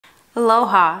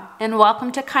Aloha, and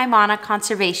welcome to Kaimana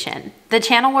Conservation, the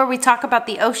channel where we talk about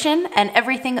the ocean and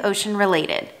everything ocean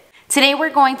related. Today we're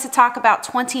going to talk about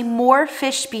 20 more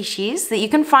fish species that you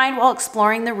can find while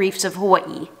exploring the reefs of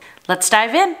Hawaii. Let's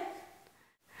dive in.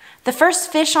 The first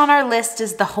fish on our list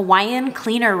is the Hawaiian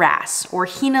cleaner wrasse, or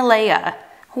Hinalea.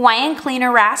 Hawaiian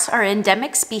cleaner wrasse are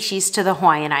endemic species to the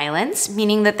Hawaiian Islands,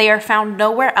 meaning that they are found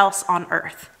nowhere else on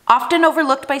Earth. Often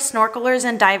overlooked by snorkelers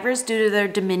and divers due to their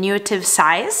diminutive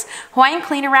size, Hawaiian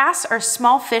cleaner wrasse are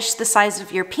small fish the size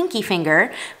of your pinky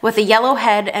finger with a yellow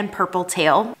head and purple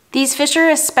tail. These fish are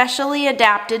especially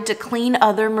adapted to clean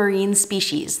other marine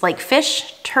species like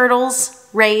fish, turtles,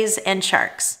 rays, and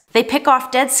sharks. They pick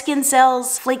off dead skin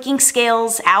cells, flaking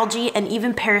scales, algae, and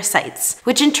even parasites,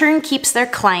 which in turn keeps their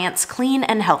clients clean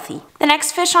and healthy. The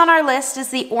next fish on our list is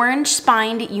the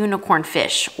orange-spined unicorn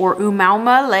fish, or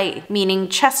umauma lei, meaning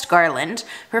chest garland,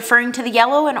 referring to the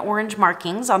yellow and orange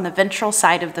markings on the ventral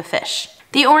side of the fish.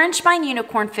 The orange-spined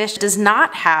unicorn fish does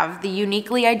not have the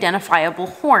uniquely identifiable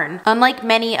horn, unlike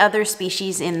many other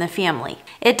species in the family.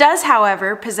 It does,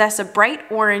 however, possess a bright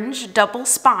orange double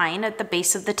spine at the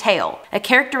base of the tail, a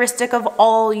characteristic of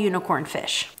all unicorn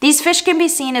fish. These fish can be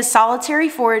seen as solitary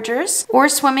foragers or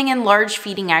swimming in large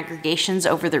feeding aggregations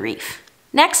over the reef.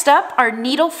 Next up are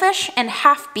needlefish and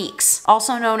halfbeaks,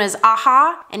 also known as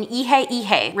aha and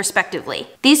ihe, respectively.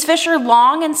 These fish are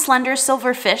long and slender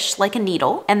silver fish like a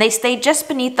needle, and they stay just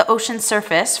beneath the ocean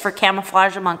surface for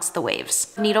camouflage amongst the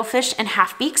waves. Needlefish and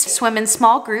halfbeaks swim in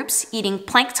small groups, eating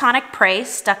planktonic prey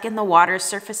stuck in the water's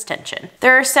surface tension.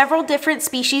 There are several different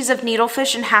species of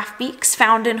needlefish and halfbeaks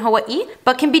found in Hawaii,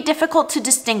 but can be difficult to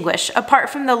distinguish apart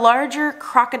from the larger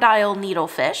crocodile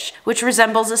needlefish, which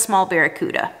resembles a small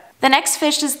barracuda. The next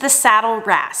fish is the saddle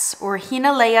wrasse, or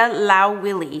Hinalea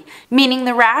lauwili, meaning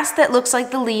the wrasse that looks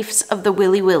like the leaves of the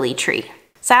wili tree.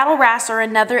 Saddle wrasse are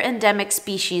another endemic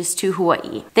species to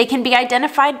Hawaii. They can be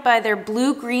identified by their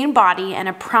blue-green body and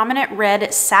a prominent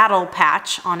red saddle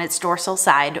patch on its dorsal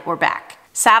side or back.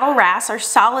 Saddle wrasse are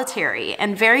solitary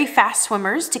and very fast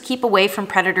swimmers to keep away from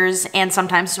predators and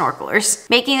sometimes snorkelers,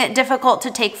 making it difficult to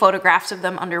take photographs of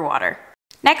them underwater.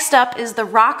 Next up is the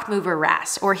rock mover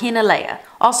wrasse, or Hinalea,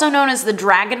 also known as the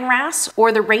dragon wrasse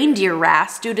or the reindeer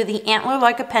wrasse due to the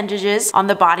antler-like appendages on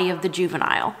the body of the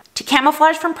juvenile. To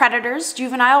camouflage from predators,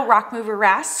 juvenile rock mover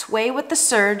wrasse sway with the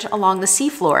surge along the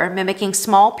seafloor, mimicking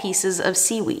small pieces of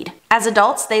seaweed. As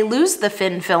adults, they lose the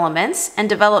fin filaments and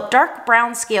develop dark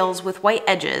brown scales with white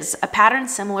edges, a pattern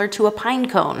similar to a pine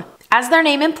cone. As their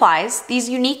name implies, these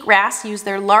unique wrasse use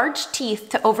their large teeth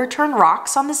to overturn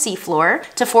rocks on the seafloor,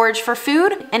 to forage for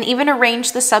food, and even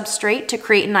arrange the substrate to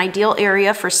create an ideal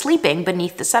area for sleeping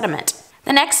beneath the sediment.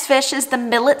 The next fish is the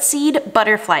millet seed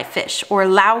butterfly fish, or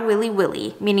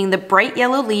lauwili, meaning the bright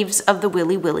yellow leaves of the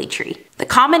wili tree. The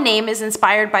common name is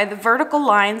inspired by the vertical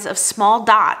lines of small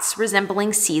dots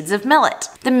resembling seeds of millet.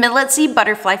 The millet seed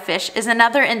butterfly fish is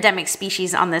another endemic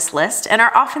species on this list and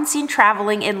are often seen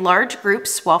traveling in large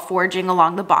groups while foraging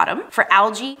along the bottom for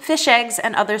algae, fish eggs,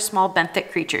 and other small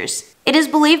benthic creatures. It is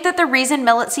believed that the reason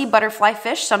millet seed butterfly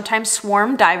fish sometimes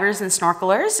swarm divers and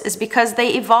snorkelers is because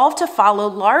they evolved to follow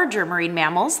larger marine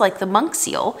mammals like the monk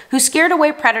seal, who scared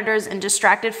away predators and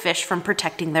distracted fish from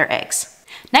protecting their eggs.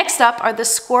 Next up are the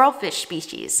squirrel fish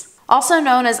species, also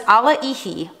known as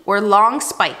alaihi, or long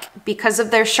spike, because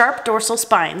of their sharp dorsal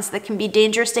spines that can be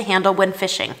dangerous to handle when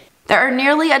fishing. There are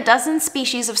nearly a dozen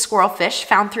species of squirrel fish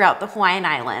found throughout the Hawaiian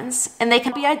Islands, and they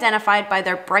can be identified by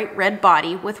their bright red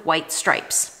body with white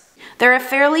stripes. They're a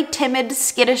fairly timid,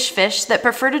 skittish fish that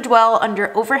prefer to dwell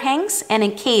under overhangs and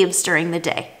in caves during the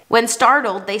day. When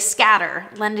startled, they scatter,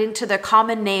 lending to their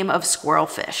common name of squirrel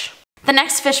fish. The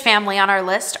next fish family on our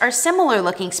list are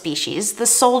similar-looking species, the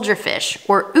soldier fish,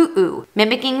 or u'u,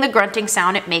 mimicking the grunting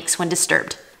sound it makes when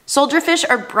disturbed. Soldier fish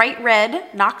are bright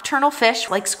red, nocturnal fish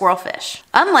like squirrelfish.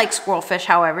 Unlike squirrelfish,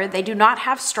 however, they do not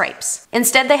have stripes.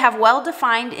 Instead, they have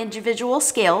well-defined individual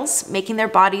scales, making their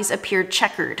bodies appear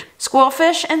checkered.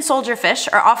 Squirrelfish and soldierfish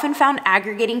are often found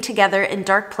aggregating together in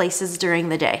dark places during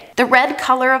the day. The red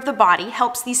color of the body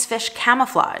helps these fish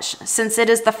camouflage, since it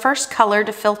is the first color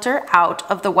to filter out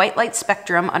of the white light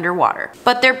spectrum underwater.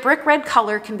 But their brick red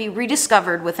color can be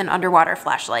rediscovered with an underwater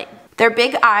flashlight. Their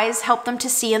big eyes help them to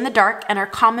see in the dark and are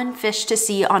common fish to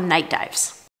see on night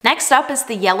dives. Next up is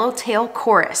the yellowtail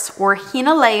chorus, or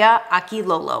Hinalea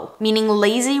akilolo, meaning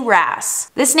lazy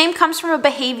wrasse. This name comes from a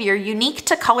behavior unique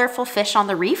to colorful fish on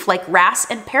the reef like wrasse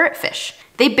and parrot fish.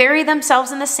 They bury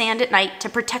themselves in the sand at night to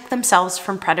protect themselves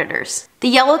from predators. The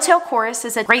yellowtail chorus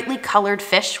is a brightly colored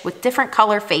fish with different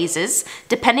color phases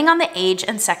depending on the age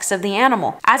and sex of the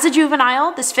animal. As a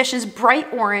juvenile, this fish is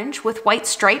bright orange with white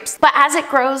stripes, but as it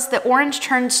grows, the orange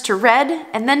turns to red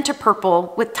and then to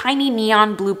purple with tiny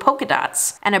neon blue polka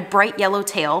dots and a bright yellow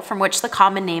tail from which the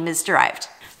common name is derived.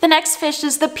 The next fish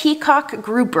is the Peacock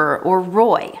Grouper, or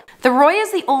roy. The roy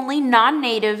is the only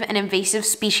non-native and invasive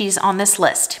species on this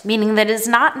list, meaning that it is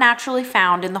not naturally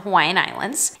found in the Hawaiian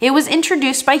Islands. It was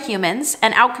introduced by humans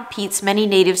and outcompetes many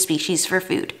native species for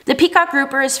food. The peacock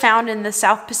grouper is found in the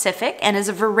South Pacific and is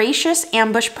a voracious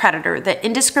ambush predator that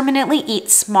indiscriminately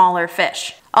eats smaller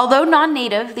fish. Although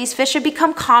non-native, these fish have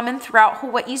become common throughout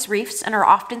Hawaii's reefs and are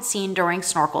often seen during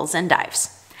snorkels and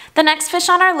dives. The next fish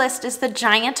on our list is the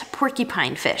giant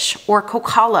porcupine fish, or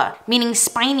kokala, meaning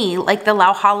spiny like the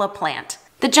lauhala plant.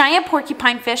 The giant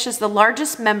porcupine fish is the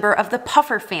largest member of the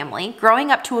puffer family, growing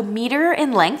up to 1 meter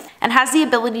in length, and has the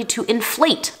ability to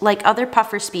inflate like other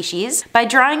puffer species by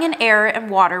drawing in air and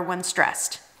water when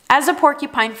stressed. As a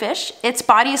porcupine fish, its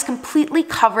body is completely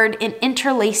covered in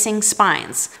interlacing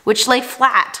spines, which lay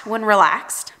flat when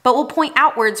relaxed, but will point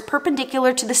outwards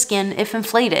perpendicular to the skin if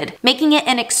inflated, making it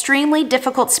an extremely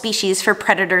difficult species for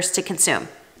predators to consume.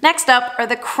 Next up are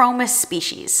the Chromis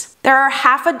species. There are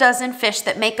half a dozen fish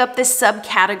that make up this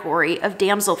subcategory of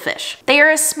damselfish. They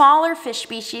are a smaller fish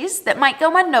species that might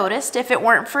go unnoticed if it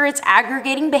weren't for its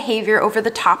aggregating behavior over the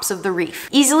tops of the reef.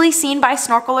 Easily seen by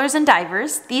snorkelers and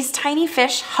divers, these tiny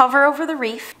fish hover over the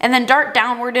reef and then dart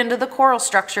downward into the coral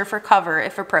structure for cover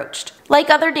if approached.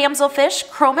 Like other damselfish,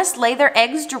 Chromis lay their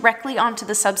eggs directly onto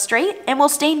the substrate and will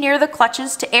stay near the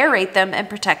clutches to aerate them and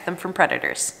protect them from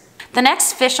predators. The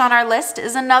next fish on our list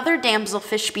is another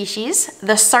damselfish species,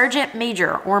 the sergeant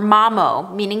major, or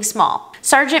mamo, meaning small.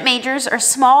 Sergeant majors are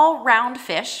small, round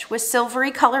fish with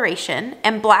silvery coloration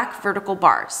and black vertical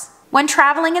bars. When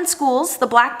traveling in schools, the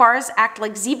black bars act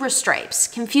like zebra stripes,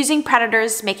 confusing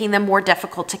predators, making them more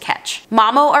difficult to catch.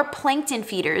 Mamo are plankton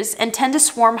feeders and tend to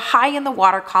swarm high in the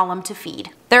water column to feed.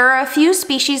 There are a few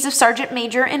species of sergeant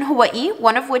major in Hawaii,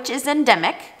 one of which is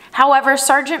endemic. However,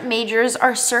 sergeant majors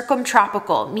are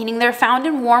circumtropical, meaning they're found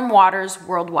in warm waters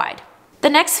worldwide. The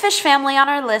next fish family on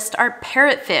our list are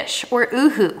parrot fish, or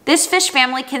uhu. This fish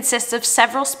family consists of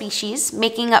several species,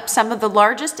 making up some of the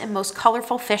largest and most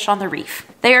colorful fish on the reef.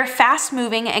 They are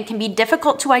fast-moving and can be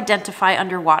difficult to identify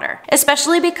underwater,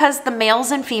 especially because the males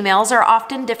and females are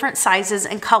often different sizes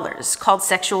and colors, called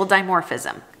sexual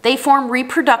dimorphism. They form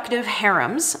reproductive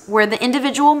harems, where the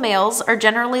individual males are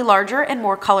generally larger and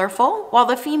more colorful, while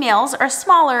the females are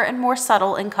smaller and more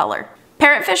subtle in color.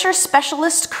 Parrotfish are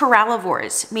specialist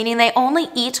corallivores, meaning they only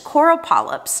eat coral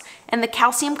polyps and the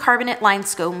calcium carbonate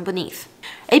limestone beneath.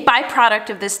 A byproduct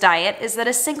of this diet is that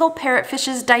a single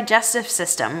parrotfish's digestive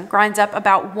system grinds up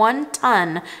about 1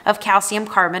 ton of calcium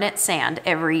carbonate sand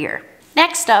every year.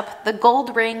 Next up, the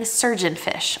gold ring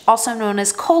surgeonfish, also known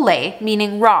as kole,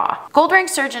 meaning raw. Gold ring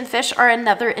surgeonfish are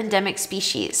another endemic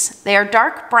species. They are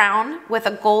dark brown with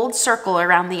a gold circle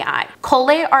around the eye.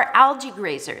 Kole are algae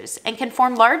grazers and can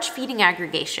form large feeding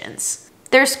aggregations.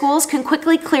 Their schools can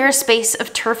quickly clear a space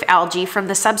of turf algae from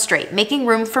the substrate, making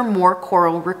room for more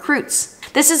coral recruits.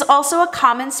 This is also a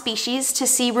common species to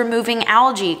see removing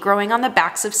algae growing on the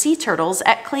backs of sea turtles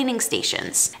at cleaning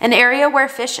stations, an area where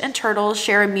fish and turtles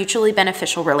share a mutually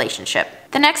beneficial relationship.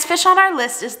 The next fish on our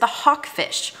list is the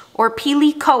hawkfish, or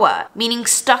piliko'a, meaning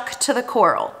stuck to the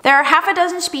coral. There are half a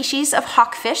dozen species of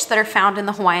hawkfish that are found in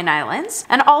the Hawaiian Islands,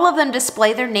 and all of them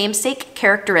display their namesake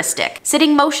characteristic,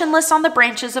 sitting motionless on the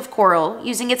branches of coral,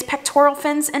 using its pectoral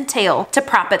fins and tail to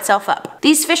prop itself up.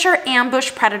 These fish are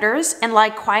ambush predators and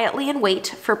lie quietly in wait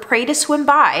for prey to swim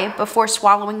by before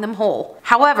swallowing them whole.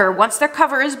 However, once their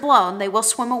cover is blown, they will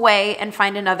swim away and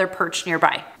find another perch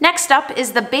nearby. Next up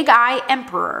is the Big Eye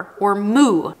Emperor, or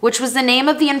Mu, which was the name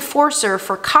of the enforcer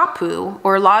for kapu,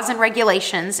 or laws and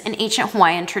regulations, in ancient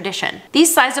Hawaiian tradition.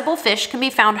 These sizable fish can be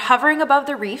found hovering above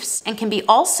the reefs and can be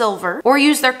all silver or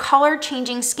use their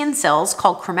color-changing skin cells,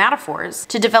 called chromatophores,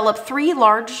 to develop 3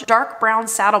 large dark brown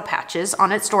saddle patches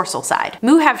on its dorsal side.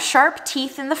 Mu have sharp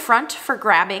teeth in the front for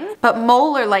grabbing, but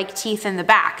molar-like teeth in the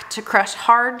back to crush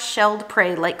hard-shelled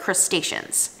prey like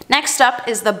crustaceans. Next up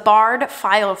is the barred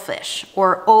filefish,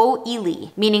 or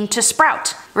o'ili, meaning to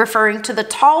sprout, referring to the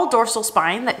tall dorsal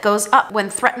spine that goes up when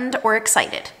threatened or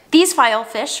excited. These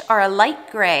filefish are a light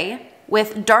gray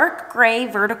with dark gray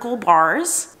vertical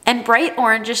bars and bright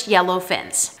orangish yellow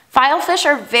fins. Filefish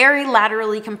are very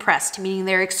laterally compressed, meaning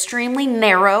they're extremely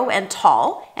narrow and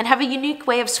tall, and have a unique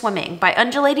way of swimming by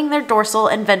undulating their dorsal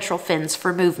and ventral fins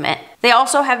for movement. They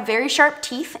also have very sharp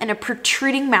teeth and a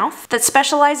protruding mouth that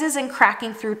specializes in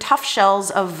cracking through tough shells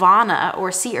of vana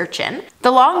or sea urchin.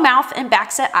 The long mouth and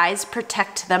backset eyes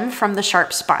protect them from the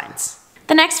sharp spines.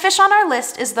 The next fish on our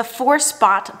list is the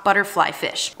four-spot butterfly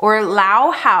fish, or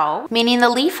lau hau, meaning the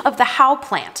leaf of the hau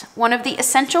plant, one of the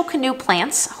essential canoe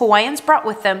plants Hawaiians brought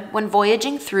with them when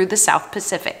voyaging through the South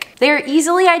Pacific. They are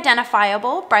easily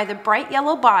identifiable by the bright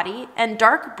yellow body and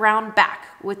dark brown back,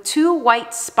 with 2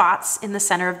 white spots in the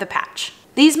center of the patch.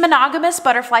 These monogamous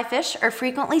butterfly fish are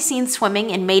frequently seen swimming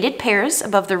in mated pairs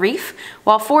above the reef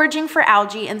while foraging for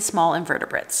algae and small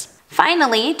invertebrates.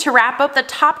 Finally, to wrap up the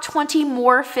top 20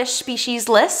 more fish species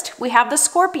list, we have the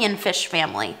scorpion fish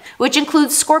family, which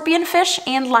includes scorpion fish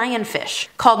and lionfish,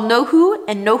 called nohu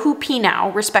and nohu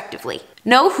pinau, respectively.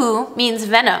 Nohu means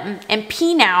venom, and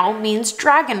pinau means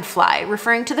dragonfly,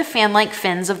 referring to the fan-like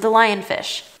fins of the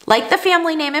lionfish. Like the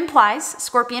family name implies,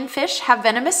 scorpion fish have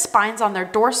venomous spines on their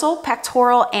dorsal,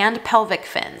 pectoral, and pelvic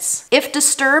fins. If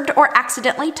disturbed or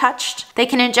accidentally touched, they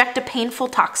can inject a painful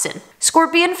toxin.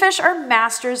 Scorpion fish are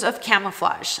masters of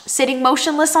camouflage, sitting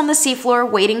motionless on the seafloor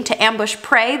waiting to ambush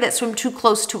prey that swim too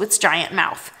close to its giant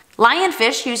mouth.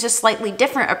 Lionfish use a slightly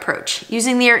different approach,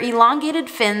 using their elongated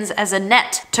fins as a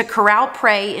net to corral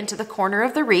prey into the corner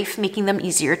of the reef, making them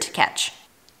easier to catch.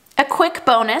 A quick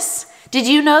bonus. Did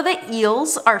you know that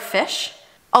eels are fish?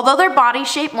 Although their body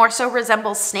shape more so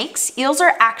resembles snakes, eels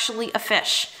are actually a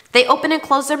fish. They open and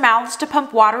close their mouths to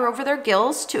pump water over their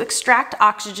gills to extract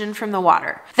oxygen from the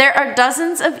water. There are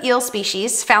dozens of eel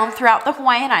species found throughout the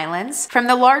Hawaiian Islands, from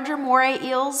the larger moray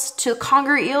eels to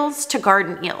conger eels to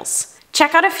garden eels.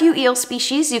 Check out a few eel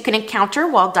species you can encounter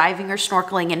while diving or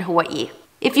snorkeling in Hawaii.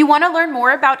 If you want to learn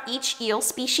more about each eel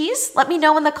species, let me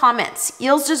know in the comments.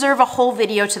 Eels deserve a whole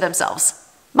video to themselves.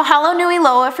 Mahalo nui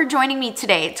loa for joining me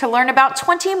today to learn about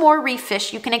 20 more reef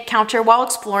fish you can encounter while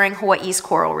exploring Hawaii's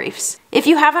coral reefs. If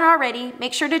you haven't already,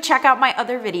 make sure to check out my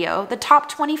other video, the top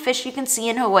 20 fish you can see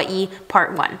in Hawaii,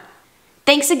 part 1.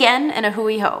 Thanks again, and a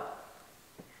hui hou.